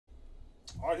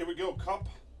All right, here we go. Cup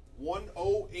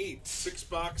 108,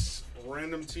 6-box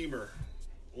random teamer.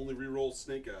 Only reroll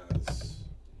snake eyes.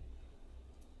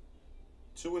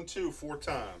 2 and 2, 4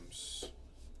 times.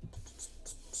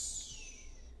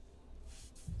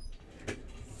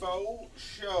 Faux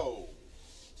show.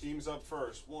 Teams up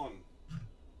first. 1,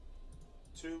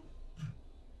 2,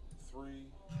 3,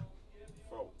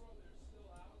 4.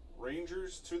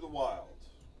 Rangers to the Wild.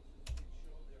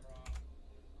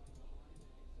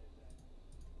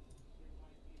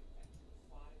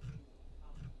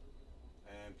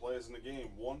 And players in the game.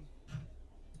 1,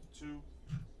 2,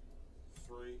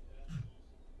 3,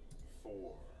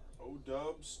 4.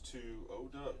 O-dubs to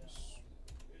O-dubs.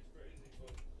 It's crazy,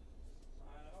 but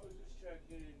I was just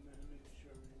checking in, making sure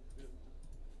everything's good.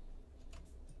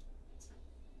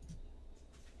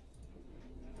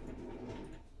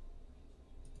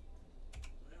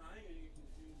 Man, I ain't gonna get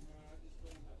confused, man. I just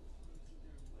don't have the time to sit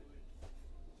there and play with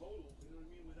totals. You know what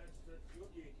I mean? With that's your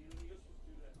gig. You know, you're supposed to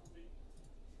do that, not me.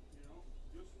 You know,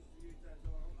 you're supposed to get that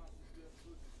done. I'm not supposed to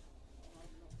do that. I don't have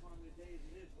enough time in the day as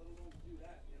it is, let alone do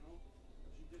that. You know,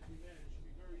 it should just be man. It should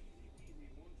be very easy peasy.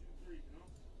 1, 2, 3. You know.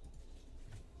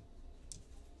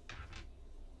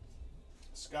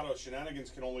 Scotto, shenanigans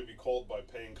can only be called by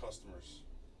paying customers.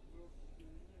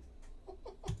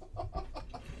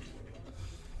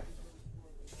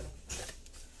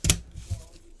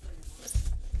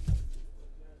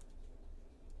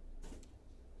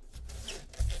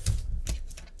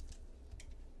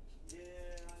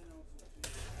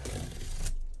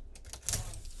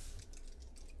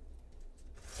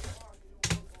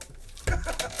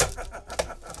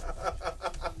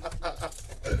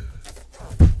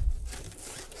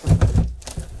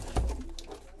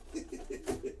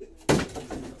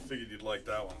 Figured you'd like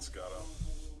that one, Scotto.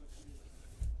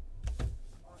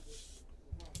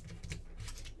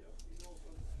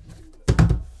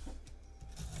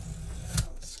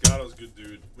 Scotto's a good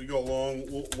dude. We go long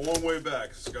way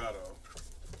back, Scotto.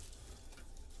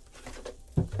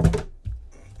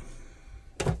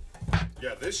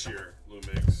 Yeah, this year, Lou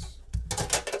Miggs.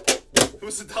 It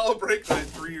was a dollar break night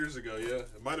 3 years ago, yeah.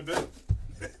 It might have been.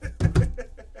 It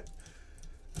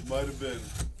might have been.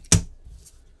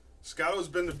 Scotto's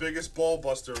been the biggest ball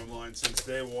buster of mine since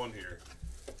day one here.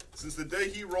 Since the day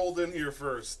he rolled in here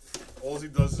first, all he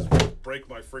does is break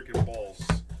my freaking balls.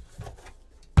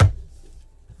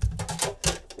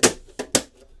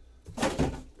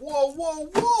 Whoa, whoa,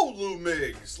 whoa, Lou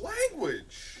Miggs.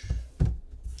 Language.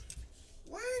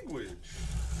 Language.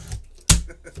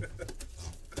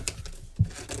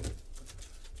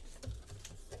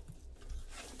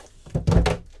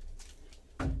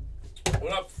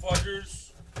 What up, fuckers?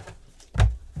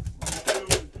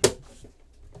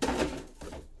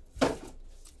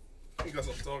 Because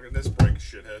I'm talking this break,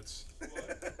 shitheads.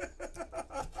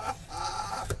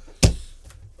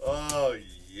 Oh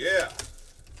yeah.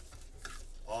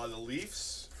 The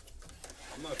Leafs.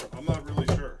 I'm not really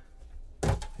sure.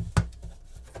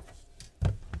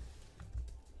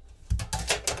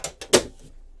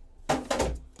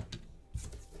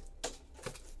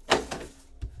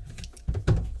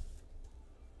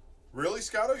 Really,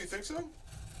 Scotto? You think so?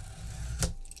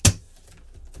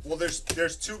 Well, there's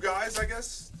 2 guys, I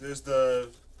guess. There's the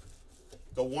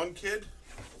one kid,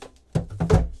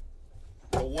 the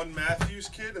one Matthews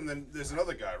kid, and then there's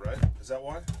another guy, right? Is that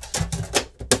why?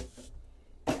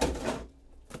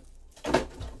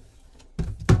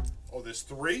 Oh, there's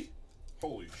 3?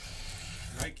 Holy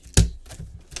Nikes.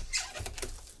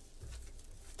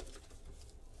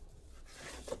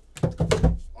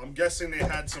 I'm guessing they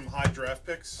had some high draft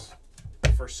picks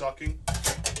for sucking.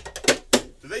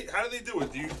 How do they do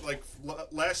it? Do you like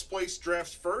last place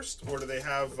drafts first, or do they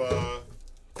have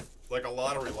like a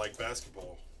lottery like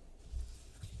basketball?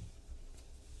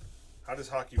 How does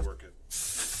hockey work it?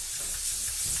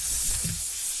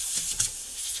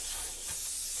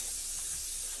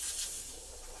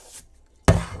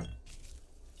 Well,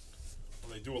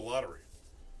 they do a lottery.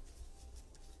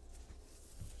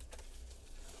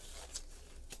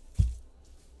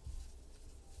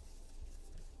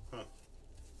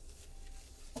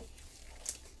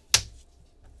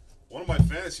 One of my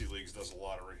fantasy leagues does a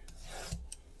lottery.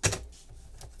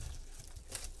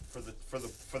 For the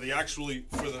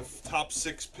top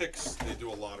 6 picks, they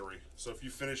do a lottery. So if you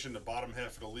finish in the bottom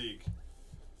half of the league,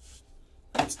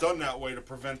 it's done that way to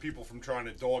prevent people from trying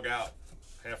to dog out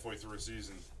halfway through a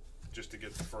season just to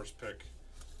get the first pick.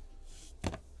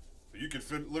 But you could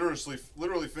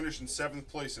literally finish in 7th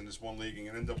place in this one league and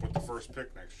end up with the first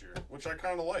pick next year, which I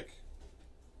kind of like.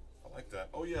 I like that.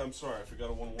 Oh yeah, I'm sorry, I forgot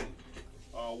a 1-1.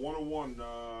 101.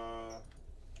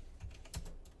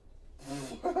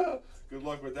 Good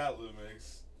luck with that,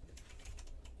 Lumix.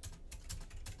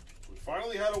 We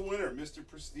finally had a winner, Mr.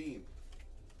 Pristine.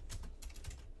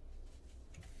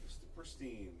 Mr.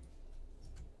 Pristine.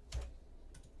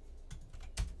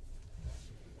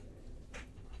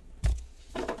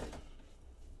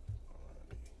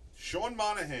 Sean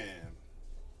Monahan.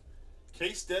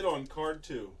 Case dead on card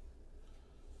 2.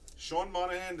 Sean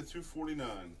Monahan to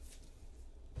 249.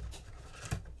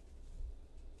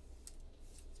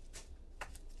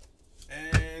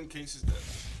 And case is dead.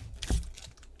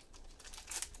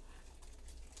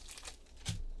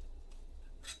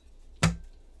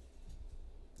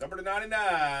 Number to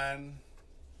 99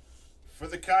 for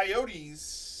the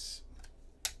Coyotes,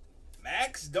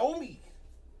 Max Domi.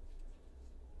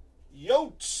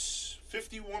 Yotes,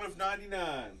 51 of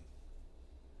 99.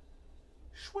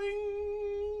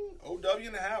 Swing. OW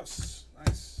in the house.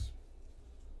 Nice.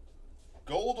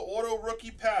 Gold auto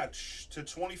rookie patch to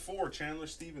 24, Chandler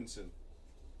Stevenson.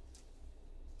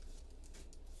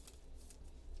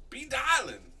 B.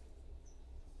 Dylan.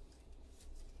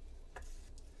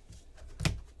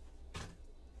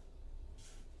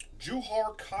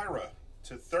 Juhar Kyra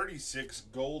to 36,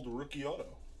 gold rookie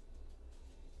auto.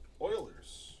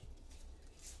 Oilers.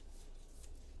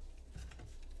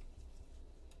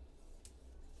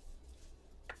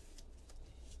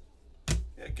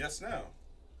 Yeah, guess now.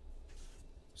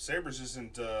 Sabres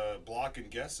isn't blocking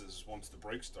guesses once the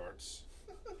break starts.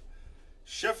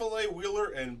 Chevrolet,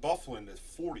 Wheeler, and Bufflin at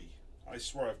 40. I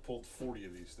swear I've pulled 40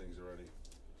 of these things already.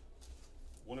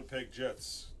 Winnipeg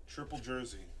Jets, triple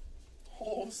jersey.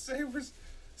 Oh, Sabres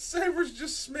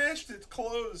just smashed it,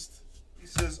 closed. He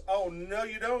says, oh, no,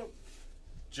 you don't.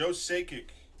 Joe Sakic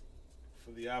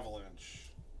for the Avalanche.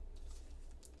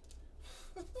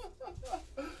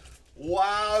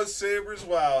 Wow, Sabres,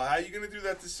 wow. How you going to do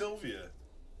that to Sylvia?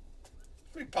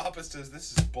 Big Papa says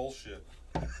this is bullshit.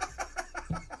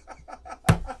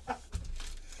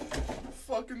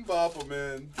 Fucking Papa,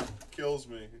 man. Kills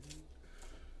me.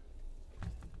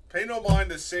 Pay no mind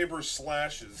to Sabres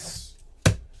slashes.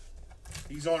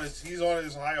 He's on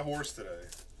his high horse today.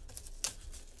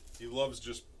 He loves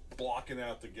just blocking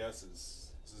out the guesses.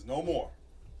 He says no more.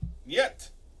 Yet.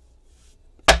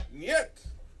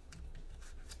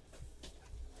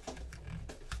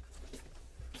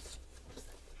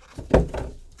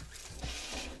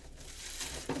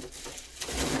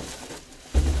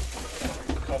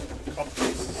 Cup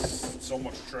cases. So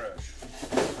much trash.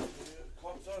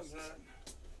 Cup does that.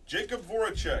 Jacob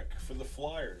Voracek for the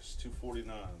Flyers,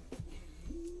 249.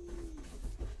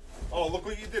 Oh, look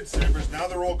what you did, Sabres. Now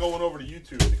they're all going over to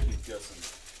YouTube to keep guessing.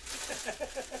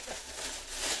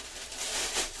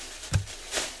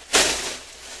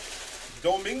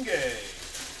 Domingue,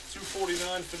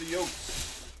 249 for the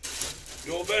Yotes.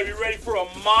 You all better be ready for a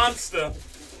monster.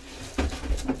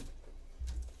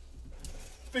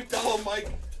 Big Dollar Mike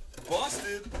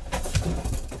busted.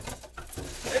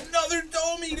 Another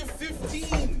Domi to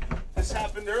 15. This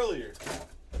happened earlier.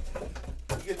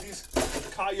 You get these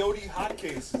Coyote hot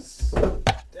cases.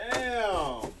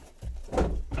 Damn.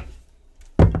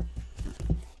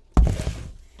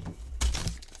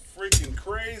 Freaking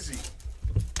crazy.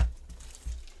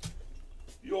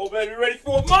 You all better be ready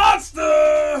for a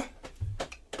monster.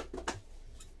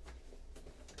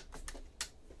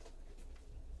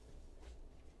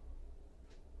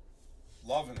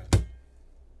 Loving it.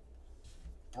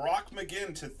 Brock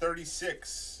McGinn to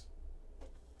 36.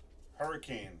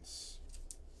 Hurricanes.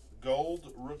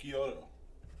 Gold rookie auto.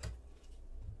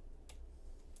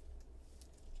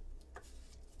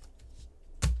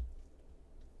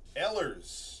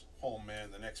 Ehlers. Oh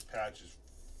man, the next patch is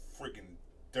freaking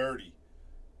dirty.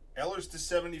 Ehlers to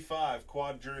 75,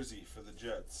 quad jersey for the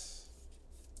Jets.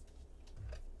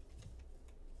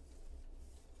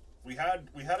 We had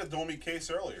a Domi case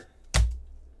earlier.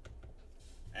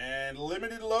 And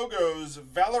limited logos,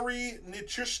 Valerie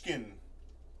Nichushkin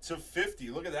to 50.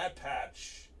 Look at that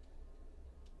patch.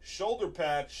 Shoulder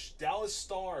patch, Dallas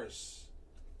Stars.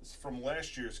 This is from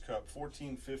last year's Cup,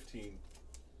 14-15.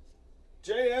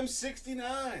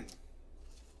 JM69.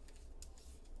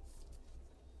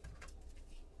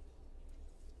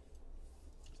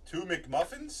 Two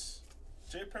McMuffins,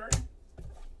 Jay Perry.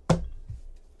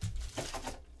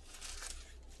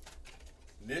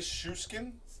 Nish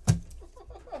Shushkin.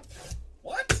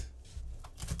 What?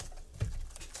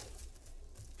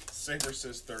 Saber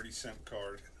says 30-cent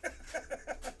card.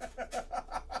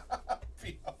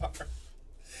 PR.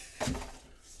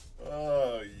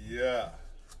 Oh, yeah.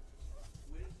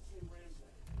 Where does it say Rams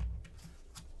at?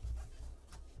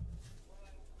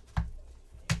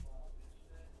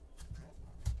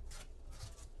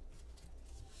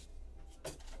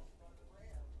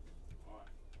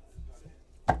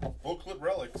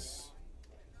 6.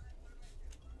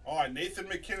 All right, Nathan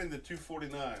McKinnon to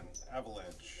 249,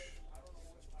 Avalanche.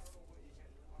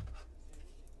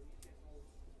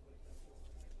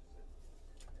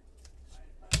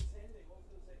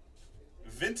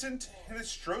 Vincent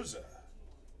Hinostroza,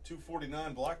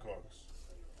 249, Blackhawks.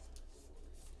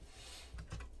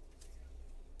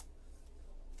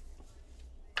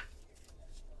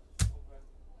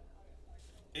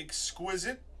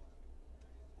 Exquisite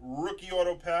rookie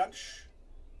auto patch,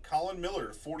 Colin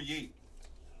Miller, 48,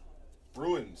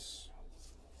 Bruins.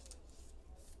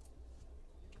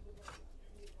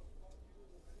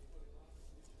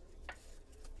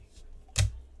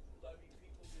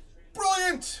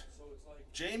 Brilliant!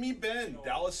 Jamie Benn,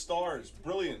 Dallas Stars,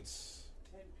 brilliance.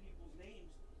 10 people's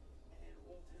names, and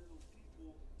all 10 of those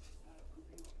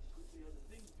people could be other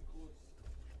things because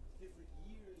different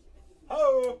years and different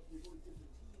Oh! they go to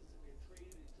different teams and they're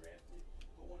traded and drafted.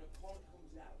 But when a card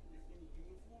comes out and they're in a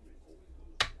uniform, it always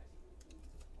goes to that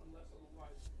uniform unless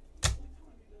otherwise. The only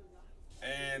time you're gonna not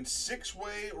And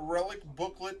 6-way relic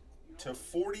booklet to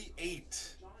 48.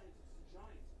 Giants, it's the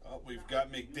Giants. Oh, we've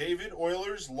got McDavid,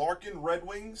 Oilers, Larkin, Red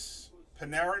Wings,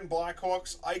 Panarin,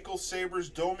 Blackhawks, Eichel, Sabres,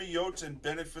 Domi, Yotes, and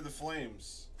Bennett for the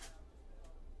Flames.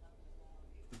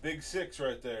 The big 6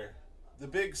 right there. The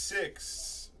big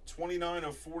 6. 29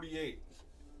 of 48.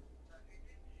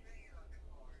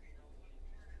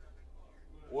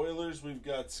 Oilers, we've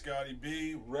got Scotty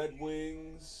B. Red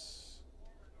Wings,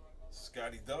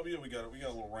 Scotty W. We got a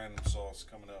little random sauce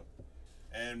coming up.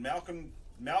 And Malkin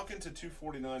to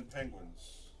 249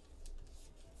 Penguins.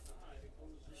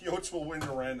 Yotes will win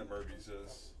the random, Irby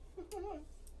says.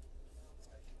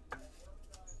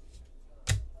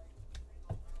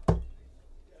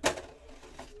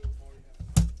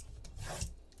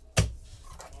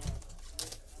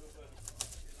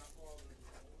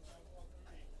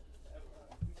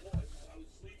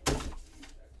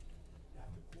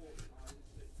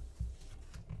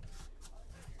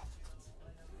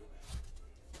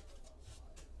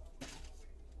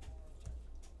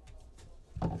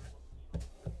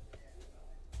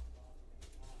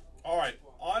 All right,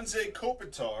 Anze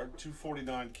Kopitar,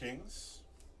 249 Kings.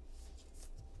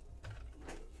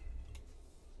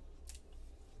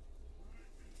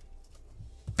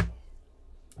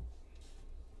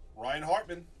 Ryan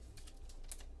Hartman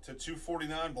to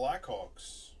 249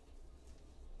 Blackhawks.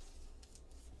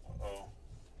 Uh-oh.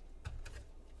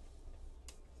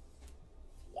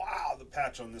 Wow, the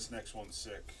patch on this next one's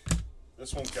sick.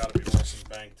 This one's got to be worse than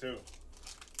Bank, too.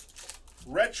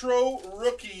 Retro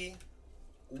Rookie,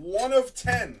 1 of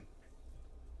 10.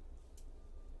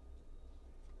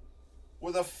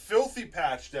 With a filthy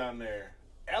patch down there.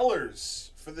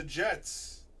 Ellers for the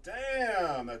Jets.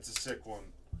 Damn, that's a sick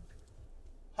one.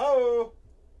 Ho!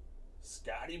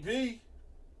 Scotty B.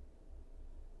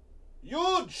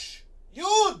 Huge!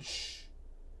 Huge!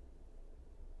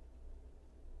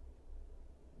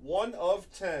 1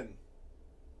 of 10.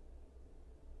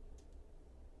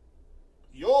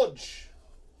 Huge!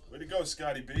 Way to go,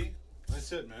 Scotty B.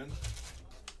 That's it, man.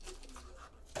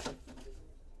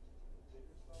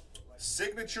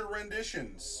 Signature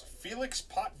renditions. Felix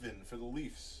Potvin for the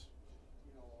Leafs.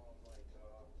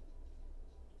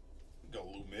 Go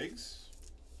Lou Miggs.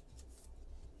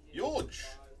 Huge.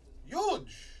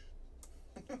 Huge.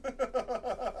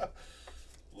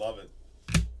 Love it.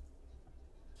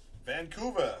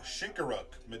 Vancouver,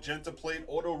 Shinkaruk, Magenta Plate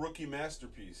Auto Rookie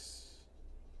Masterpiece.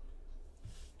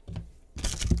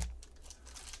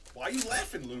 Why are you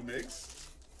laughing, Lou Miggs?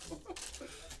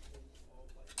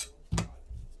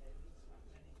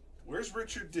 Where's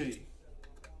Richard D?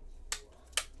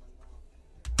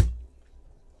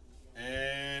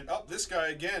 And up this guy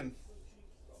again.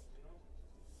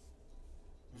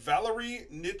 Valerie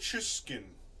Nichushkin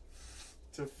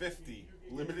to 50.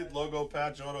 Limited logo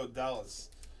patch auto Dallas.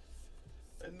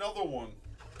 Another one.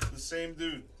 The same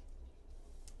dude.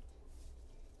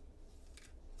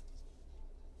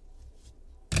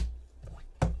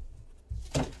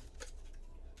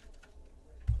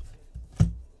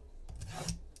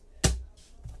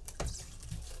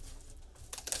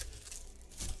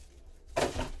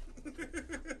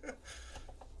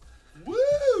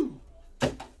 Woo!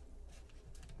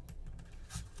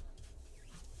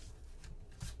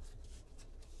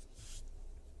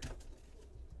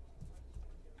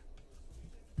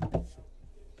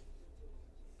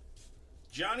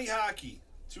 Johnny Hockey,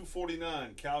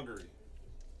 249, Calgary.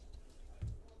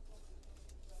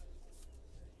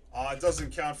 It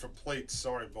doesn't count for plates.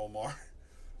 Sorry, Bomar.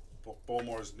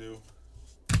 Bomar's new.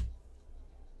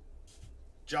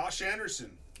 Josh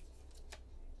Anderson.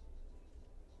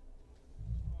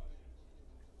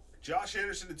 Josh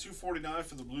Anderson to 249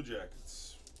 for the Blue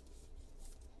Jackets.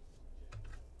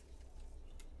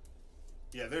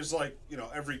 Yeah, there's like, you know,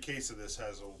 every case of this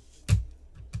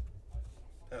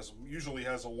usually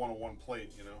has a 1-of-1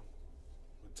 plate, you know.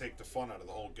 Would take the fun out of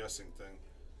the whole guessing thing.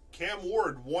 Cam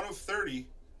Ward, 1 of 30.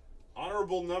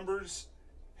 Honorable numbers,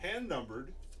 hand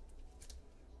numbered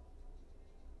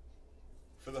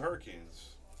for the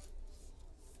Hurricanes.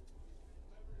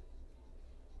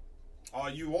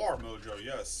 You are, Mojo,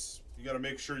 yes. You got to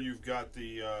make sure you've got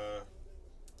the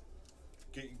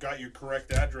got your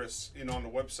correct address in on the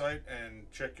website,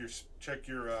 and check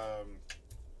your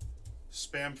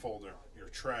spam folder, your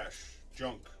trash,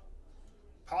 junk.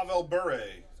 Pavel Bure,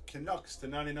 Canucks to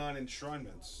 99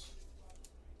 enshrinements.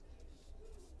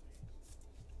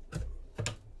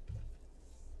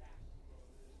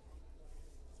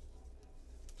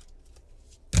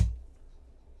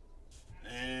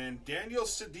 And Daniel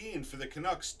Sedin for the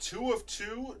Canucks, 2 of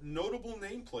 2 notable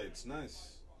nameplates.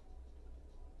 Nice.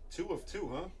 2 of 2,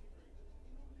 huh?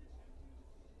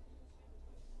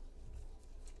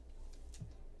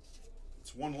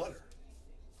 It's 1 letter.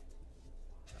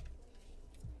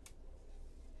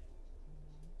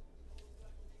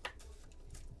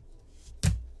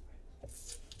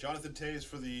 Jonathan Toews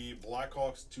for the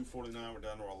Blackhawks, 249. We're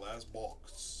down to our last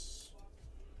box.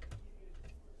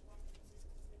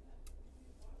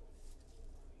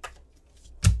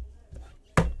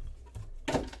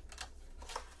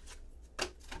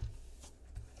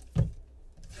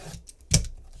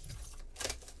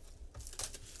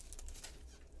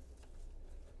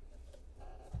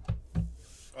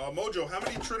 Mojo, how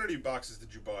many Trinity boxes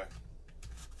did you buy?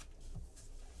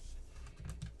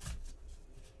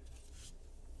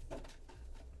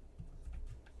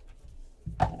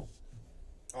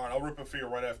 All right, I'll rip it for you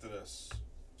right after this.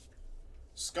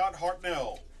 Scott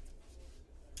Hartnell,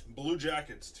 Blue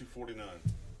Jackets, 249.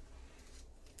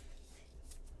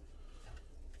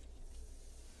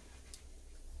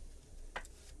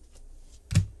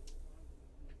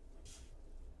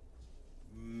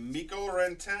 Mikko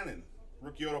Rantanen,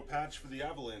 rookie auto patch for the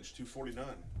Avalanche, 249.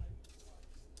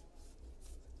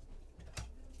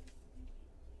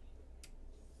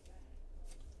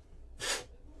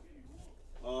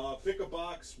 Pick a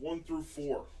box 1 through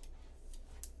 4,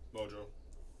 Mojo.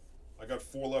 I got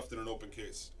 4 left in an open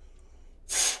case.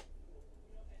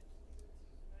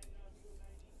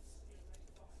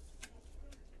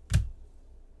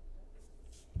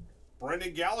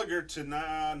 Brendan Gallagher to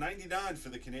 99 for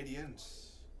the Canadiens.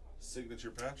 Signature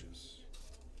patches.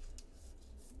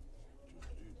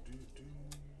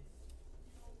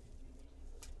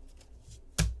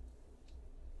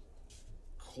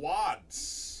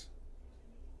 Quads.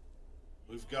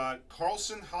 We've got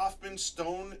Carlson, Hoffman,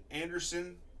 Stone,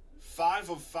 Anderson. 5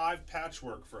 of 5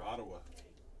 patchwork for Ottawa.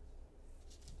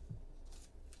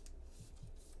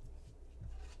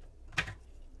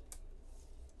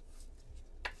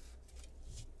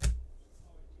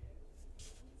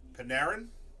 Panarin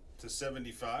to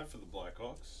 75 for the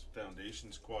Blackhawks.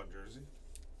 Foundations quad jersey.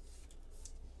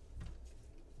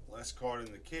 Last card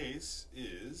in the case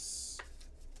is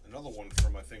another one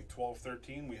from, I think,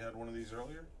 12-13. We had one of these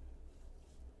earlier.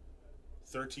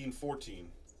 13-14.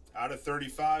 Out of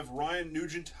 35, Ryan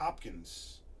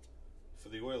Nugent-Hopkins for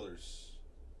the Oilers.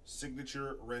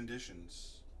 Signature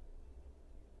renditions.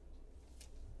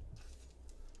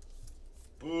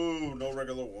 Boo, no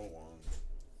regular 1-1.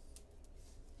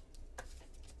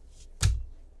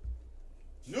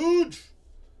 Nuge!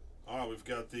 Alright, we've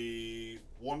got the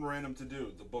one random to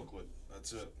do, the booklet.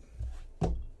 That's it.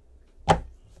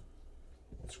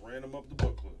 Let's random up the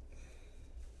booklet.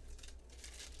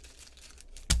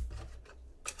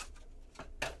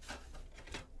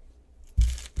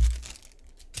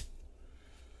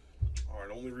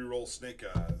 Alright, only reroll Snake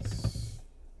Eyes.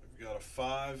 We've got a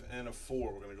 5 and a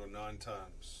 4. We're going to go 9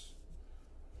 times.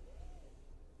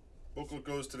 Booklet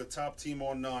goes to the top team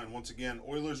on 9. Once again,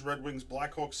 Oilers, Red Wings,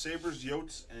 Blackhawks, Sabres,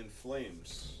 Yotes, and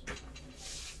Flames.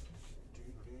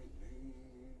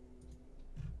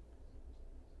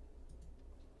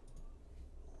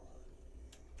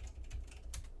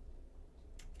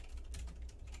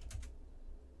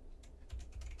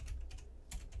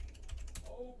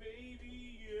 Oh,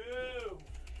 baby,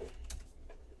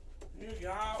 you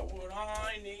got what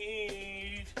I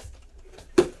need.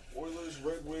 Oilers,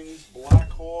 Red Wings,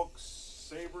 Blackhawks,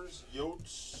 Sabres,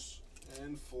 Yotes,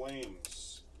 and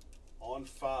Flames. On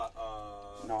 5,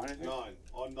 9. 9.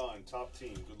 On 9, top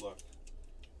team. Good luck.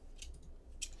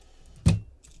 3,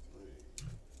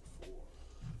 4,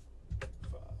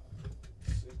 5,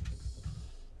 6,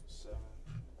 7,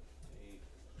 8,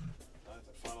 9th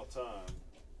and final time.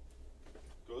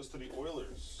 Goes to the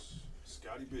Oilers.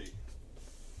 Scotty B.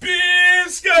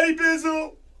 Biz, Scotty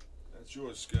Bizzle. That's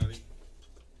yours, Scotty.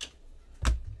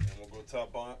 And we'll go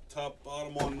top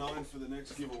bottom on 9 for the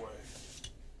next giveaway.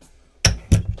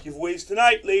 Giveaways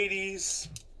tonight, ladies.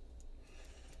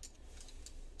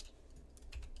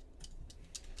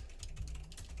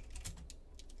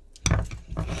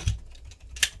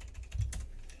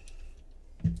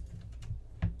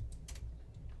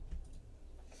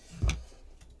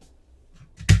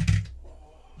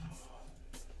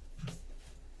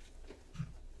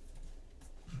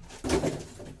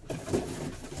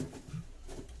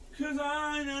 Cause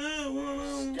I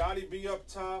know. Scotty B up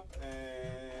top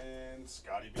and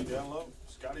Scotty B down low.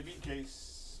 Scotty B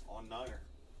case on 9er.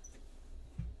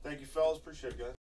 Thank you, fellas. Appreciate it, guys.